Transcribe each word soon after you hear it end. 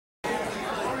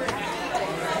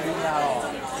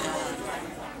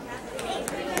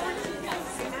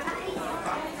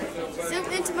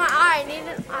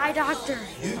doctor.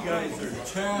 You guys are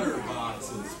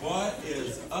chatterboxes. What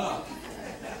is up?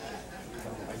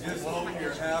 I just hope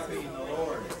you're happy in the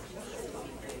Lord.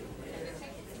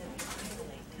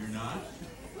 You're not?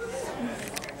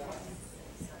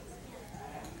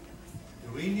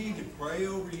 Do we need to pray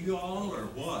over you all or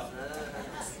what?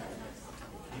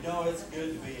 You know, it's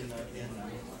good to be in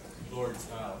the Lord's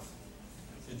house.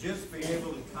 To just be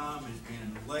able to come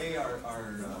and lay our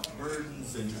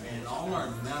burdens and all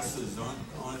our messes on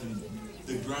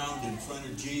the ground in front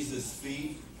of Jesus'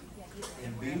 feet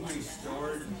and be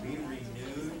restored and be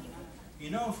renewed. You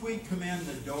know, if we come in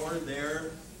the door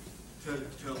there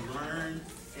to learn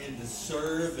and to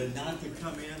serve and not to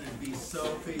come in and be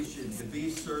selfish and to be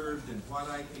served and what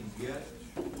I can get,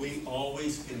 we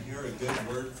always can hear a good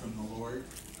word from the Lord.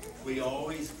 We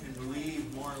always can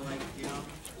leave more like Him.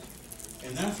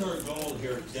 And that's our goal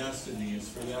here at Destiny, is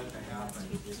for that to happen.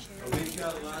 We've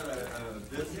got a lot of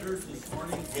visitors this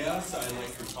morning. Guests, I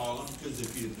like to call them, because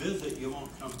if you visit, you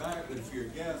won't come back. But if you're a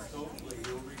guest, hopefully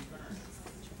you'll return.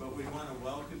 But we want to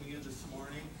welcome you this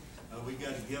morning. We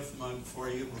got a gift mug for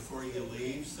you before you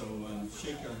leave, so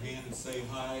shake our hand and say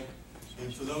hi.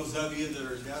 And for those of you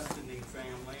that are Destiny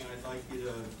family, I'd like you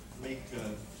to make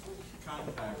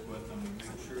contact with them and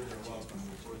make sure they're welcome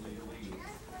before they leave.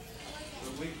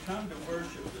 But we come to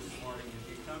worship this morning. If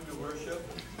you come to worship,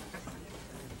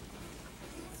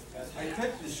 I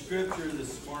picked the scripture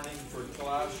this morning for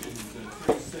Colossians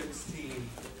 3:16.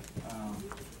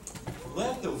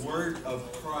 Let the word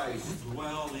of Christ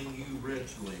dwell in you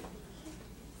richly.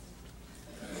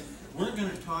 We're going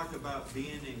to talk about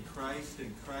being in Christ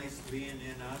and Christ being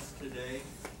in us today.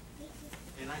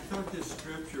 And I thought this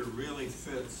scripture really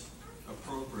fits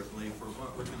appropriately for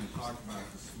what we're going to talk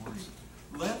about this morning.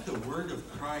 Let the word of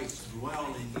Christ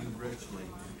dwell in you richly,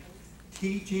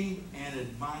 teaching and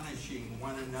admonishing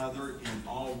one another in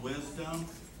all wisdom,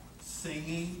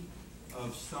 singing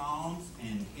of psalms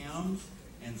and hymns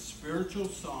and spiritual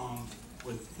songs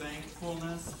with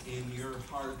thankfulness in your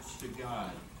hearts to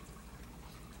God.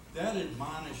 That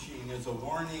admonishing is a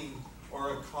warning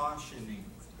or a cautioning.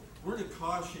 We're to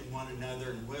caution one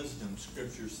another in wisdom,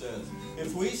 Scripture says.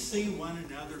 If we see one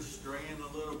another straying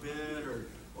a little bit or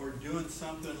doing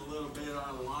something a little bit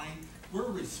out of line,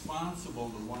 we're responsible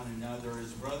to one another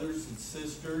as brothers and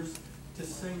sisters to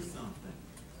say something.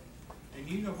 And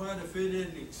you know what? If it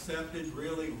isn't accepted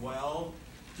really well,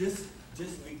 just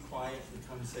be quiet and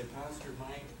come and say, Pastor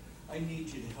Mike, I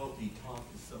need you to help me talk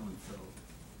to so-and-so.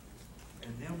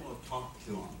 And then we'll talk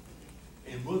to them.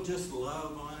 And we'll just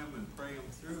love on them and pray them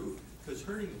through. Because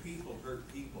hurting people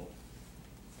hurt people.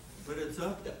 But it's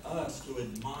up to us to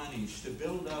admonish, to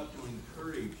build up, to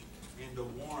encourage, and to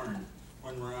warn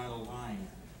when we're out of line.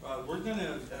 We're going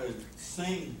to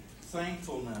sing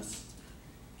thankfulness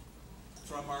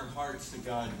from our hearts to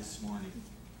God this morning.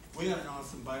 We had an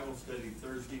awesome Bible study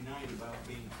Thursday night about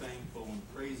being thankful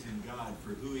and praising God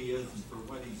for who He is and for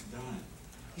what He's done.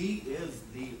 He is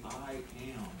the I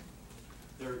am.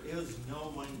 There is no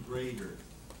one greater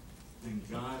than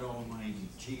God Almighty,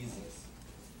 Jesus.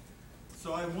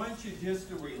 So I want you just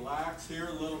to relax here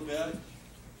a little bit.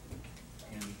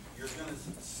 And you're going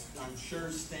to, I'm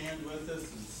sure, stand with us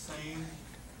and sing.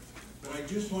 But I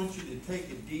just want you to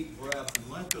take a deep breath and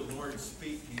let the Lord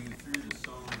speak to you through the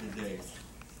song today.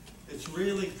 It's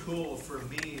really cool for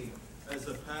me as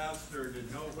a pastor to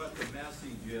know what the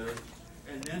message is,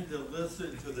 and then to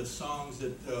listen to the songs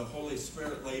that the Holy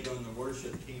Spirit laid on the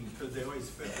worship team, because they always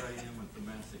fit right in with the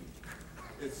message.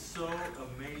 It's so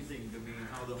amazing to me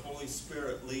how the Holy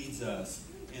Spirit leads us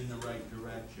in the right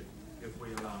direction if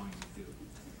we allow Him to.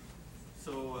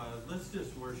 So let's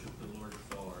just worship the Lord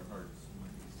with all our hearts.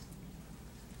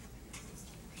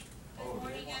 Good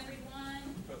morning,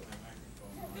 everyone.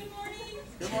 Good morning.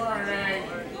 Good morning.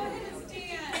 Go ahead and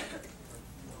stand.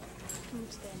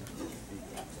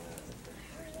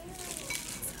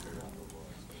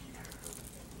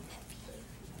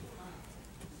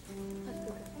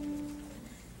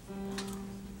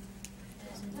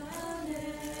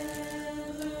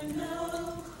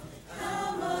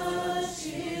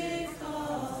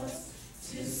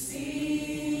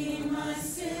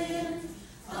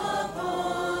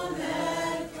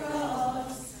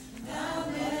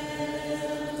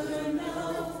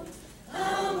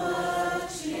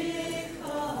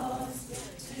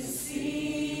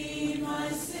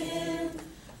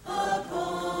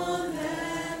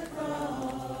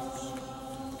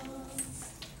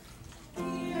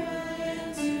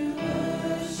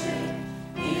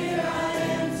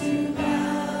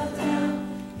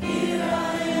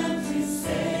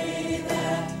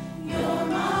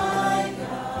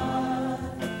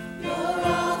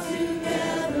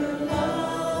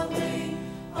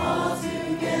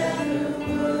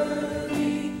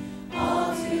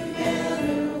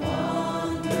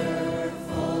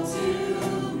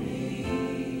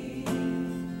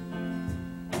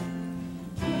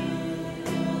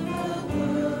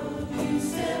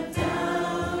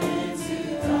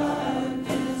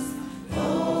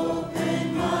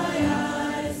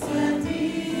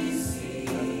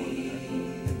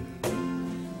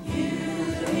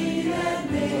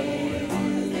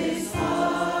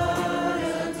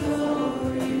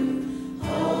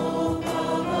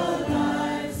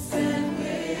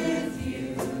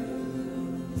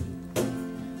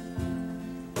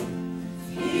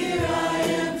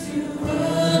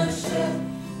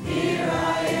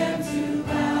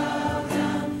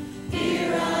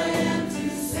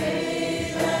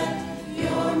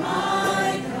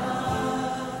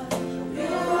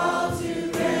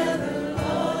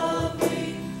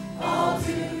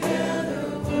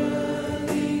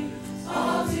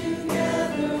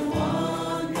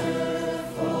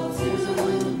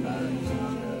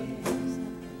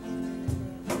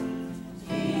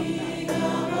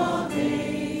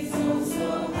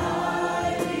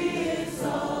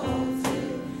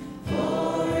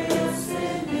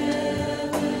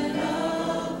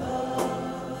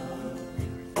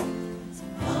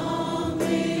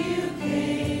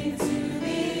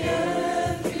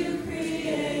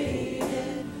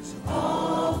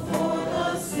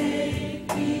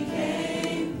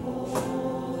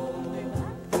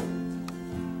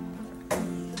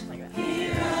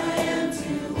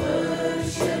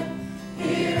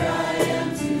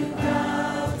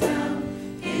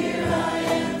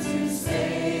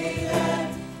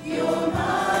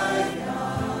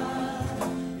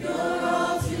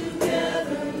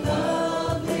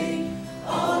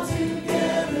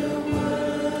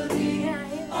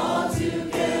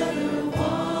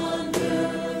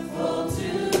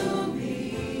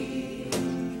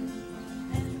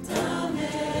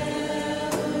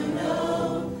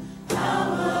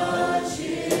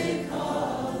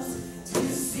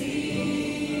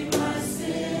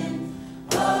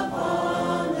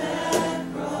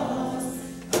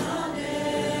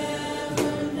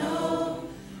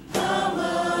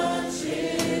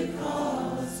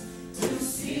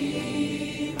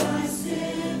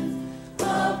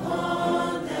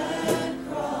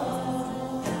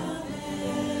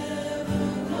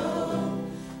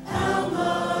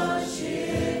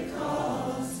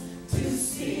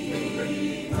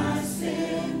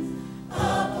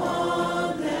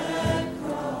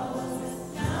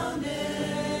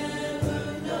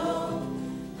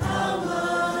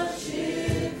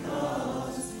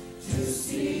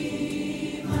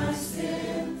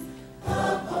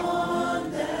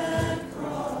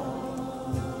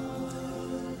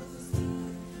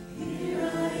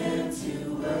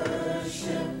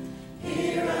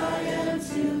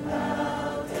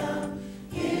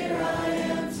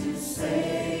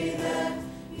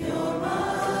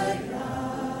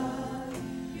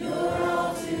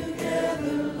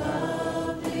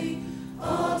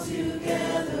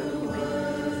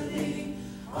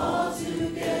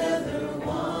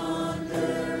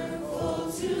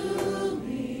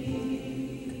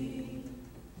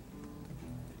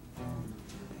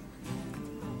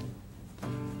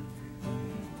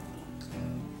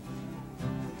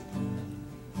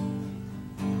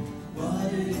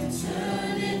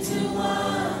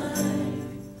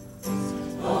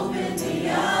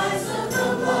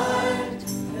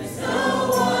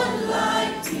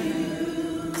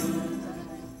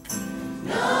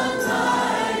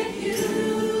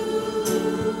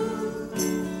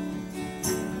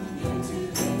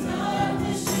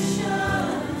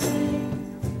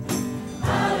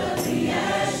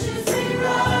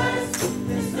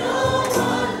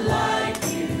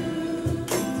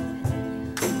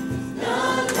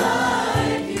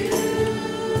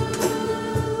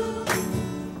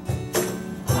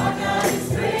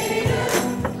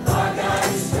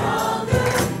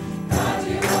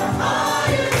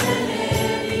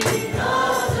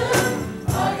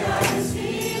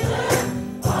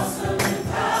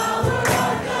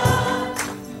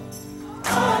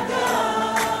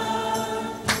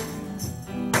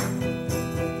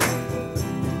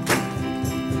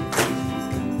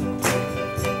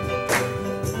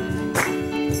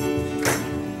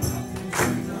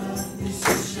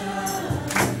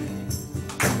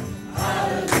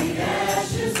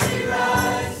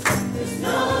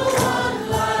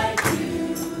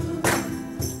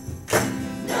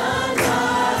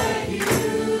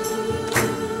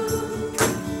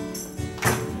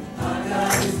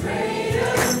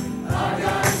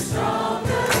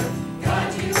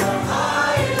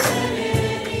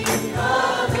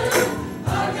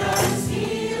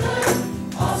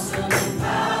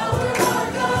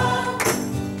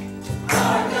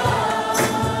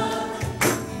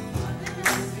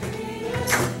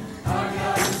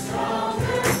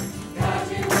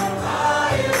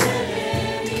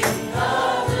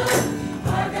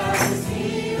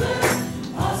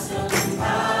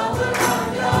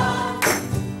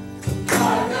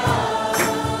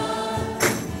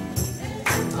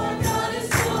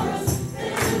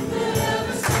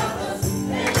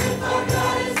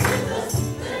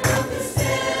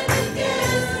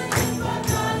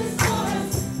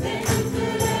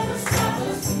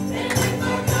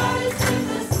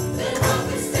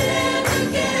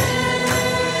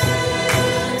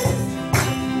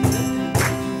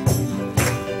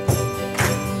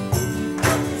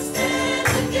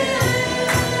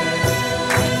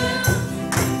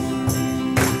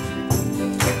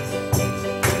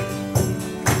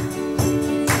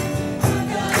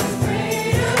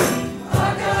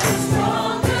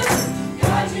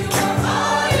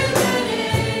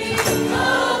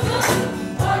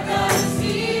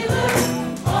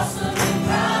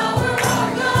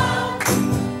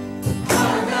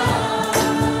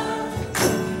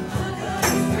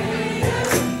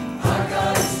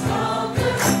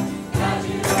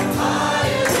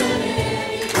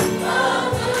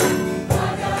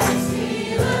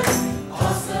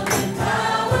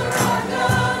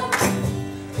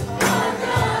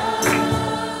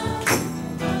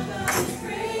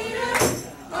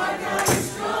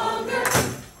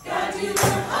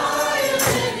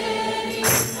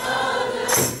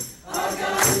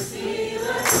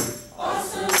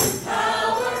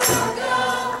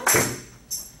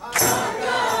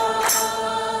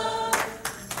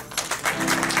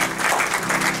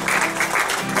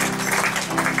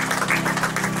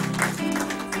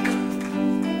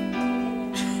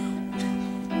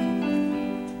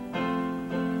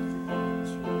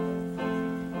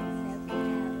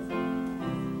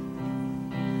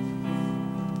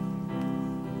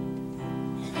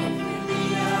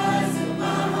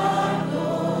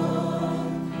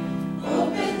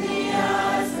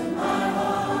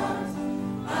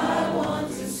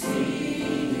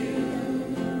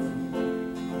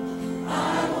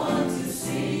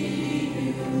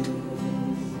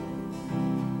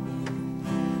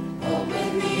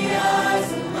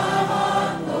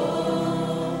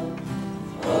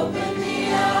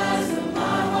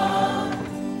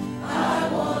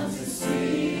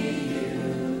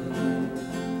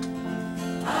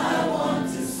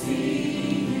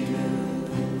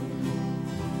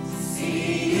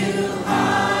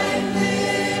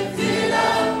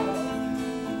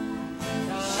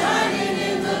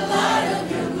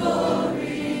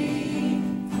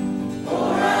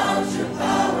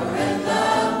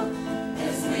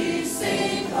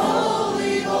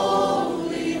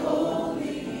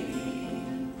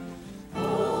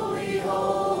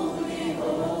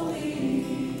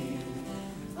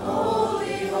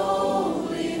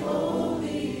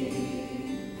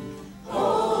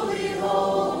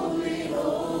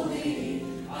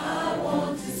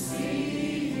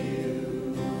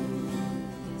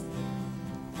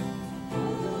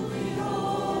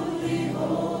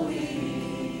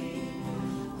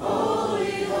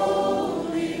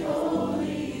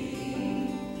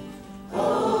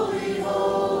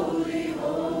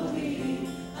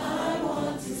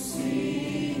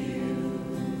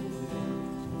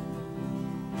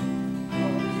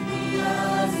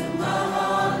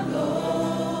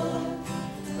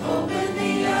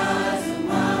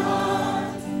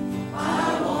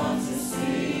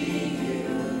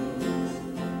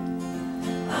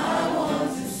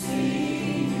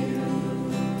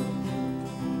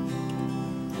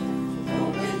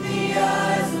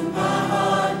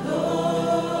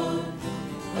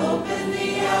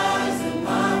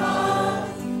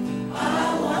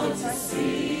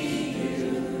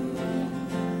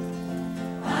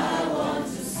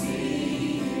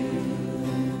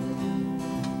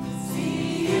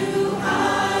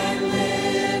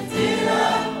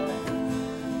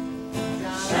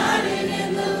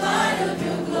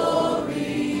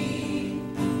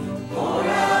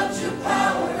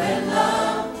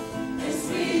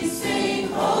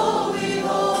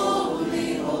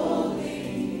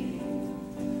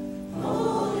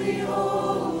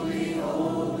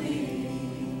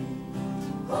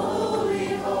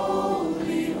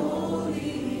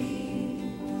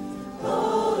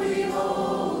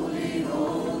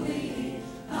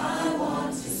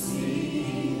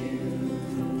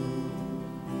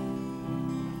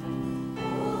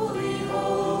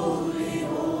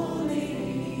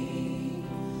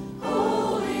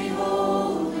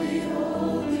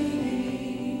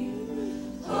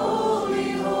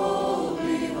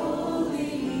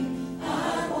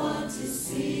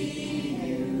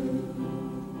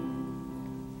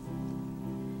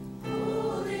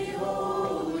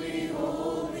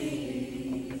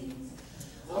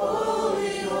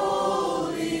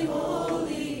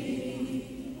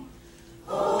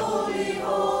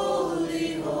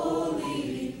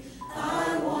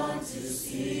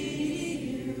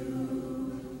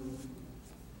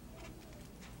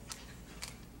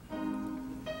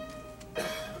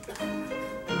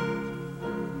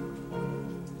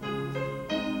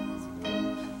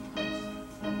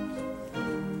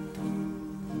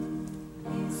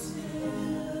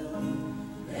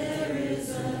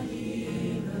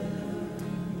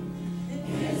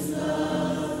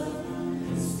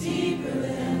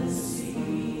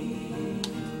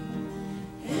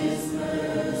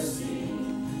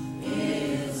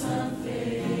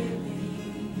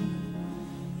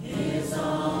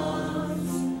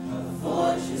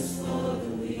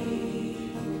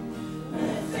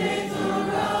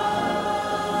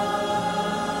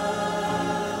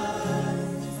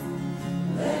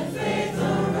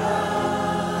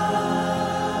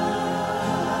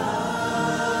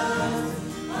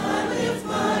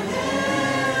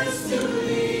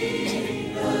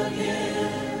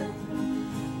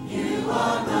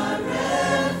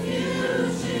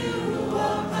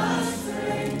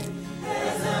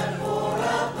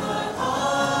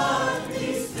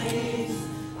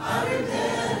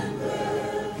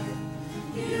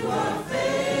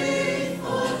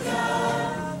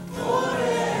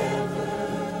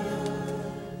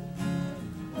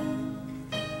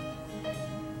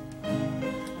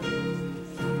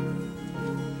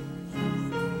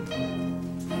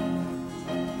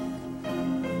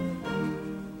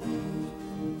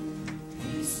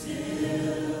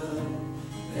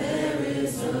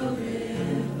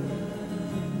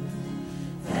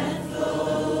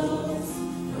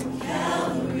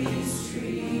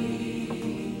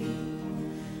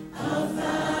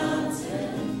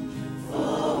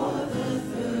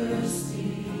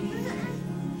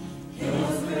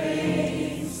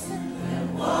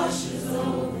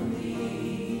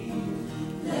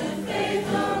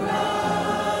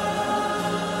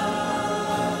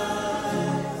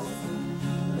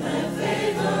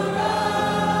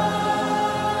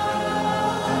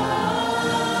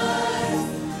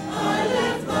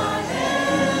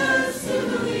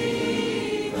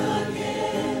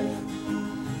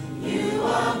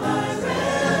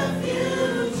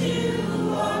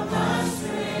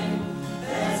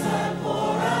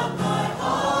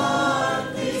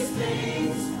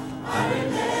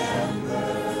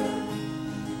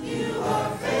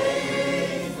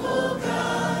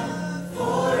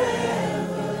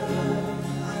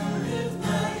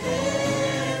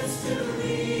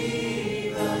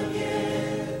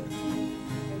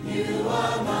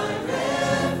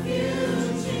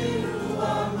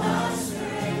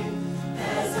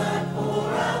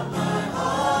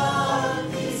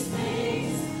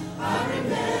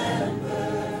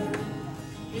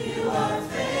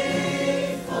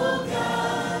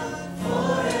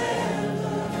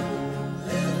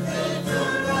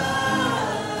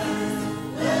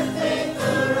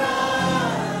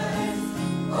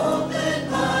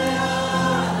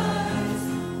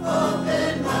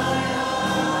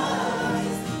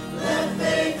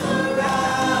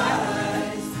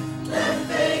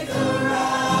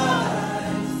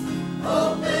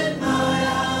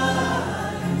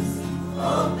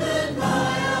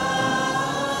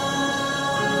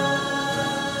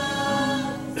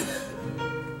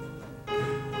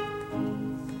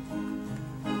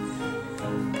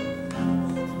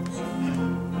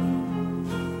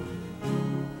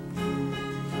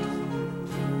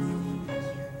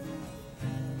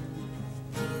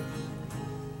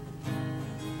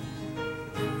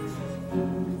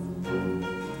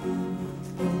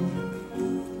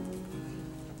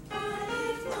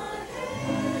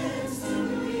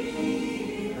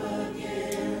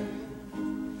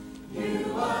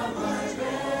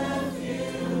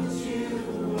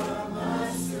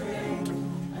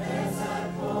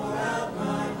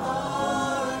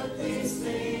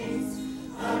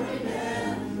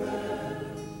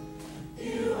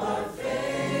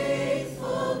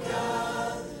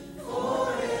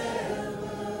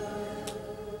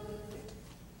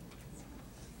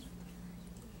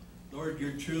 Lord,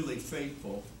 you're truly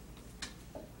faithful.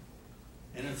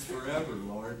 And it's forever,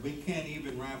 Lord. We can't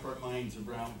even wrap our minds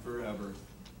around forever.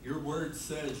 Your word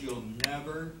says you'll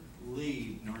never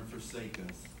leave nor forsake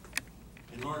us.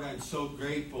 And Lord, I'm so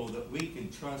grateful that we can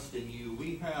trust in you.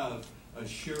 We have a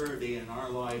surety in our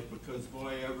life because,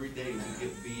 boy, every day we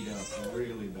get beat up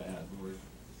really bad, Lord.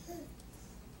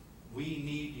 We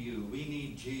need you. We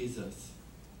need Jesus.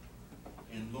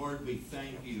 And Lord, we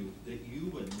thank you that you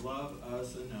would love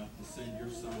us enough to send your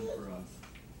Son for us,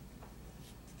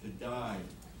 to die,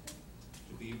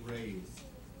 to be raised,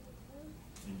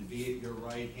 and to be at your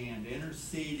right hand,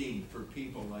 interceding for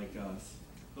people like us.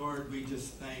 Lord, we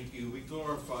just thank you. We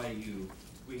glorify you.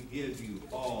 We give you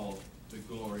all the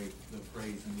glory, the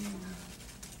praise, and the honor.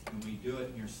 And we do it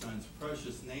in your Son's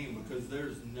precious name because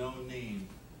there's no name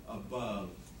above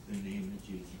the name of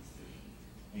Jesus.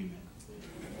 Amen.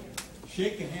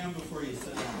 Shake a hand before you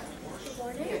sit down.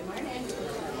 Good morning.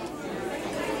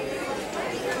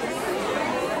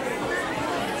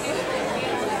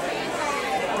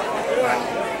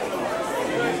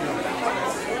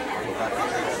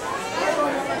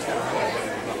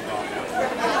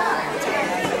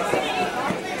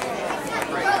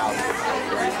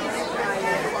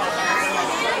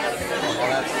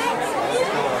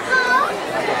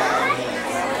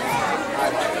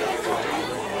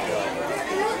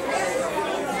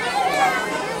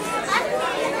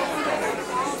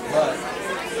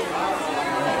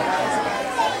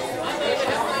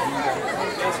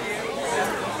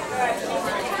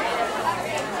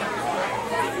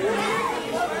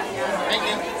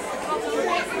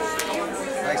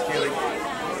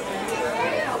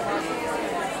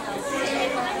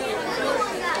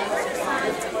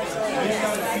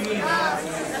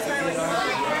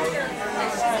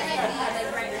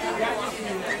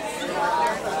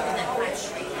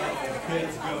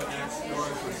 Kids go next door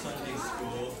for Sunday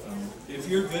school. If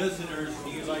you're visitors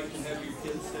and you like to have your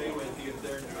kids stay with you, if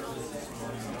they're nervous this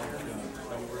morning,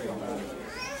 don't worry about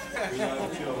it. We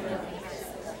love children.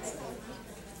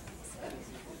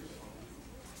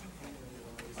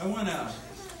 I want to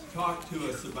talk to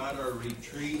us about our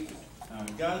retreat.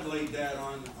 God laid that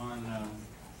on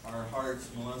our hearts,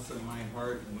 Melissa and my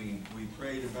heart, and we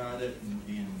prayed about it,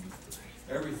 and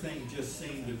everything just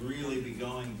seemed to really be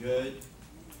going good.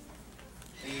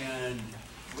 And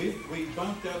we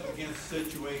bumped up against a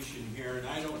situation here, and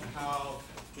I don't know how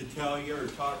to tell you or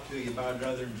talk to you about it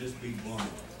other than just be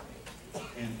blunt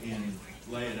and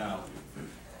lay it out.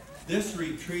 This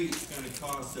retreat is going to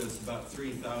cost us about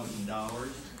 $3,000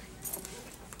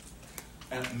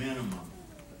 at minimum.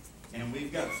 And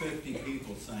we've got 50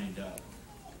 people signed up.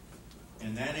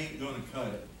 And that ain't going to cut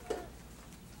it,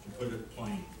 to put it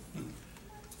plain.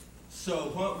 So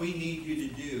what we need you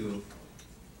to do,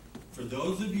 for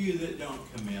those of you that don't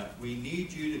commit, we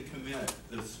need you to commit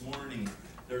this morning.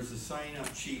 There's a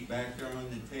sign-up sheet back there on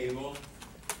the table.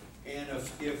 And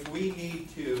if we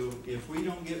need to, if we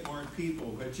don't get more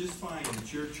people, which is fine,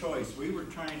 it's your choice. We were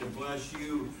trying to bless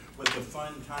you with a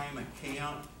fun time at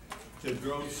camp to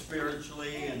grow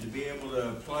spiritually and to be able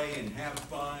to play and have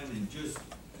fun and just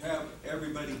have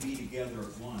everybody be together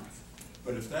at once.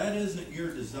 But if that isn't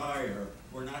your desire,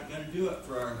 we're not going to do it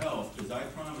for our health, because I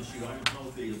promise you I'm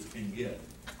healthy as can get.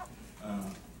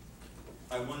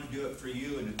 I want to do it for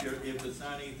you, and if it's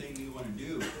not anything you want to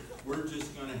do, we're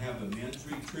just going to have a men's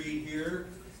retreat here,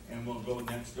 and we'll go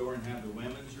next door and have the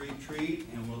women's retreat,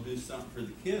 and we'll do something for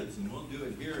the kids, and we'll do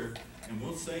it here, and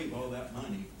we'll save all that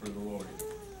money for the Lord.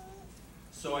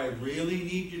 So I really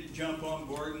need you to jump on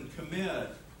board and commit.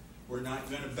 We're not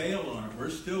going to bail on it. We're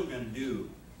still going to do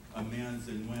a men's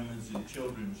and women's and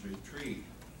children's retreat.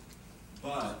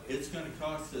 But it's going to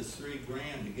cost us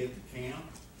 $3,000 to get to camp.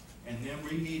 And then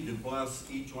we need to bless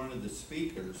each one of the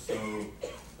speakers. So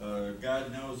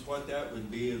God knows what that would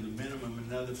be, at the minimum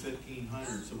another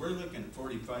 $1,500. So we're looking at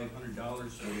 $4,500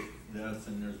 for this,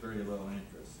 and there's very little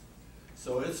interest.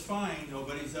 So it's fine,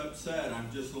 nobody's upset.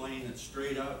 I'm just laying it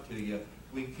straight out to you.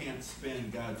 We can't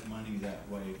spend God's money that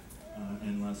way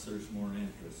unless there's more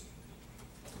interest.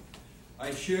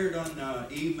 I shared on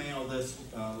email this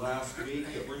last week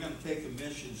that we're going to take a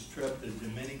missions trip to the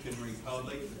Dominican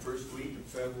Republic the first week of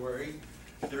February.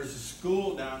 There's a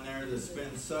school down there that's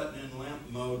been sitting in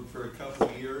limp mode for a couple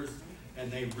of years,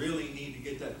 and they really need to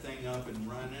get that thing up and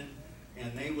running,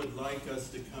 and they would like us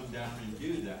to come down and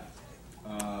do that.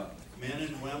 Men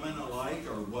and women alike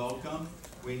are welcome.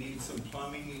 We need some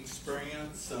plumbing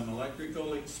experience, some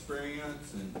electrical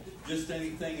experience, and just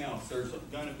anything else. There's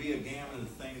going to be a gamut of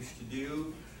things to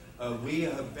do. We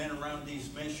have been around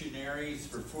these missionaries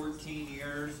for 14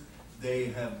 years. They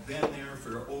have been there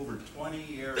for over 20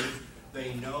 years.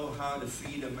 They know how to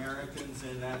feed Americans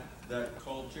in that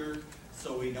culture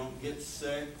so we don't get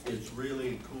sick. It's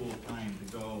really a cool time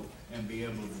to go and be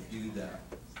able to do that.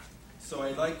 So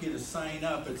I'd like you to sign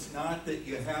up. It's not that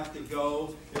you have to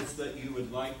go, it's that you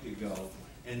would like to go.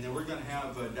 And then we're going to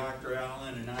have Dr.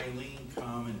 Allen and Eileen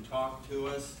come and talk to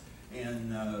us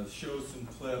and show some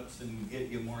clips and get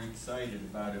you more excited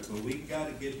about it. But we've got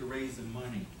to get to raising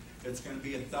money. It's going to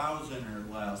be 1,000 or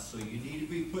less, so you need to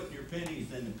be putting your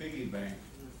pennies in the piggy bank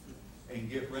and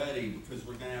get ready because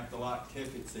we're going to have to lock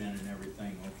tickets in and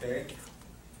everything, okay?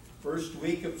 First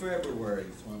week of February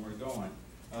is when we're going.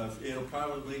 It'll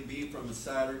probably be from a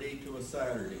Saturday to a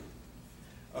Saturday.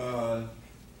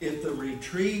 If the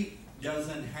retreat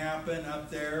doesn't happen up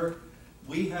there,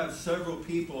 we have several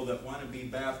people that want to be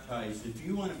baptized. If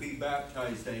you want to be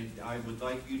baptized, I would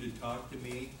like you to talk to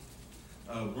me.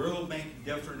 We'll make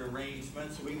different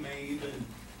arrangements. We may even,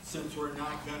 since we're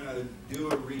not going to do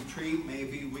a retreat,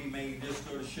 maybe we may just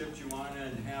go to Shipshewana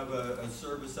and have a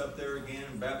service up there again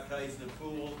and baptize in the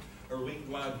pool, or we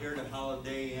can go out here to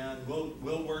Holiday Inn.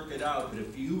 We'll work it out. But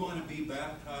if you want to be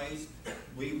baptized,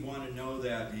 we want to know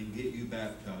that and get you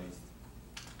baptized.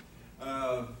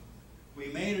 We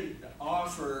made an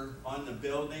offer on the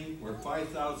building. We're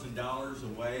 $5,000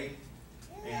 away.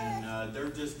 And they're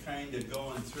just kind of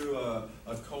going through a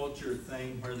culture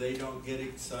thing where they don't get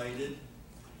excited.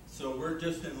 So we're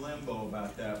just in limbo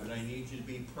about that, but I need you to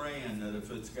be praying that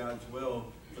if it's God's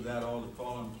will for that all to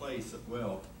fall in place, it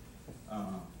will.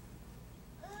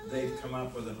 They've come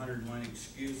up with 101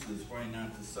 excuses why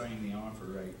not to sign the offer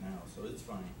right now, so it's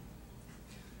fine.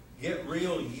 Get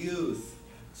Real Youth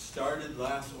started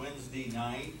last Wednesday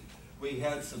night. We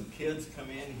had some kids come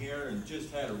in here and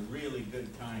just had a really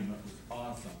good time. It was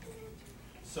awesome.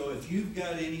 So if you've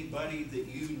got anybody that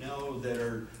you know that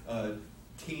are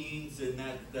teens in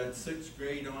that 6th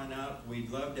grade on up,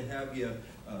 we'd love to have you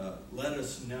let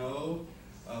us know.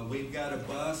 We've got a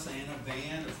bus and a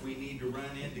van. If we need to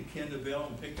run into Kendallville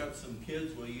and pick up some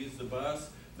kids, we'll use the bus.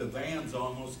 The van's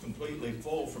almost completely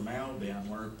full from Alabama.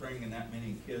 We're bringing that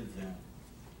many kids in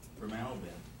from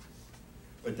Alabama.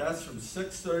 But that's from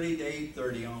 6:30 to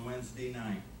 8:30 on Wednesday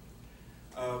night.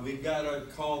 We've got a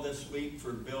call this week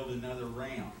for build another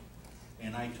ramp.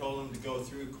 And I told them to go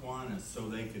through Kiwanis so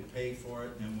they could pay for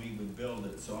it and then we would build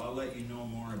it. So I'll let you know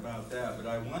more about that. But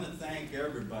I want to thank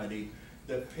everybody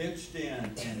that pitched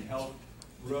in and helped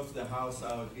roof the house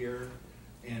out here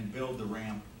and build the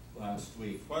ramp last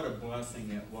week. What a blessing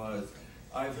it was.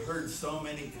 I've heard so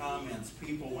many comments.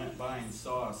 People went by and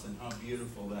saw us and how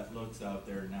beautiful that looks out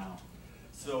there now.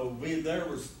 So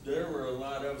there were a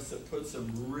lot of us that put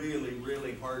some really,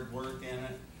 really hard work in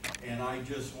it. And I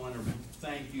just want to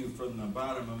thank you from the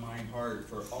bottom of my heart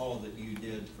for all that you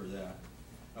did for that.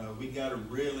 We got a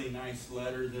really nice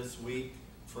letter this week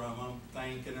from them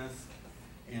thanking us.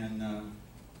 And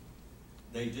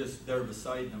they're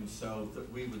beside themselves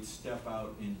that we would step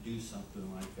out and do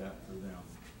something like that for them.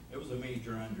 It was a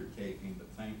major undertaking, but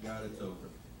thank God it's over.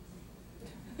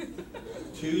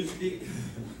 Tuesday,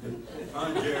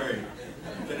 on Jerry.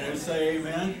 Can I say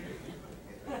amen?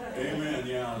 Amen,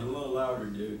 yeah, a little louder,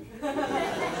 dude.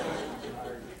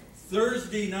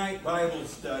 Thursday night Bible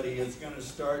study is going to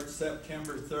start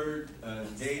September 3rd.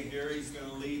 Dave Gary's going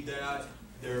to lead that.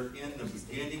 They're in the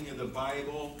beginning of the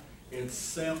Bible. It's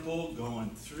simple,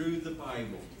 going through the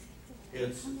Bible.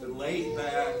 It's laid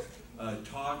back,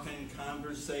 talking,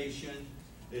 conversation.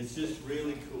 It's just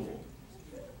really cool.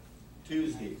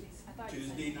 Tuesday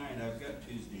night. I've got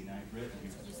Tuesday night written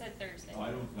here. You said Thursday. Oh,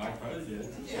 I probably did.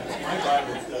 That's my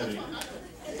Bible study.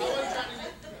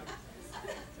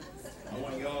 I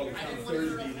want you all to come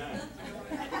Thursday night.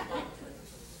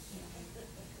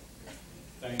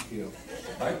 Thank you.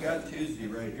 I've got Tuesday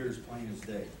right here as plain as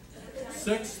day.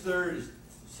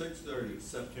 6:30,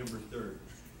 September 3rd.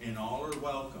 And all are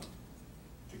welcome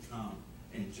to come.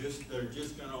 And they're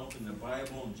just going to open the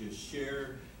Bible and just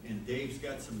share. And Dave's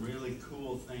got some really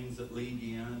cool things that lead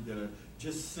you into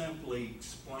just simply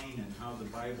explaining how the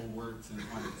Bible works and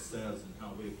what it says and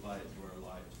how we apply it to our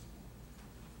lives.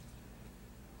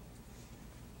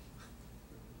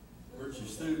 Where's your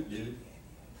suit, dude?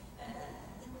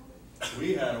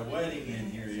 We had a wedding in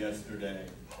here yesterday.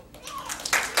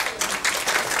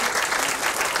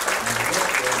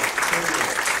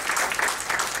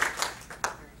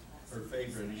 Her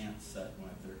favorite aunt sat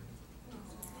with her.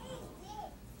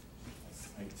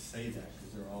 I can say that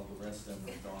because all the rest of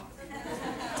them are gone.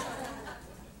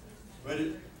 But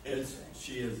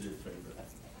she is your favorite.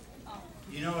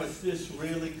 You know, it's just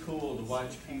really cool to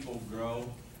watch people grow.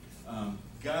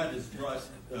 God has brought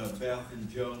Beth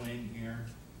and Joe in here,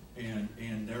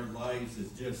 and their lives is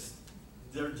just,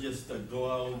 they're just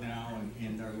aglow now,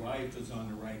 and their life is on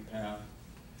the right path.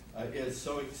 It's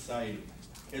so exciting.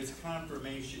 It's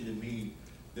confirmation to me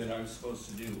that I was supposed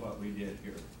to do what we did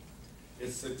here.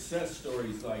 It's success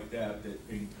stories like that that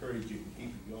encourage you to keep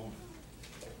it going.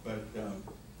 But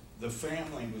the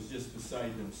family was just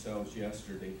beside themselves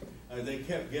yesterday. They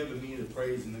kept giving me the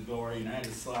praise and the glory, and I had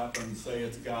to slap them and say,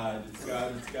 it's God, it's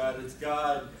God, it's God, it's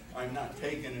God. I'm not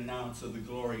taking an ounce of the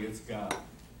glory, it's God.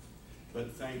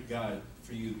 But thank God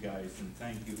for you guys, and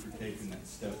thank you for taking that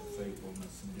step of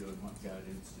faithfulness and doing what God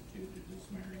instituted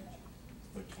as marriage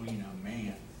between a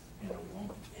man and a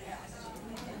woman.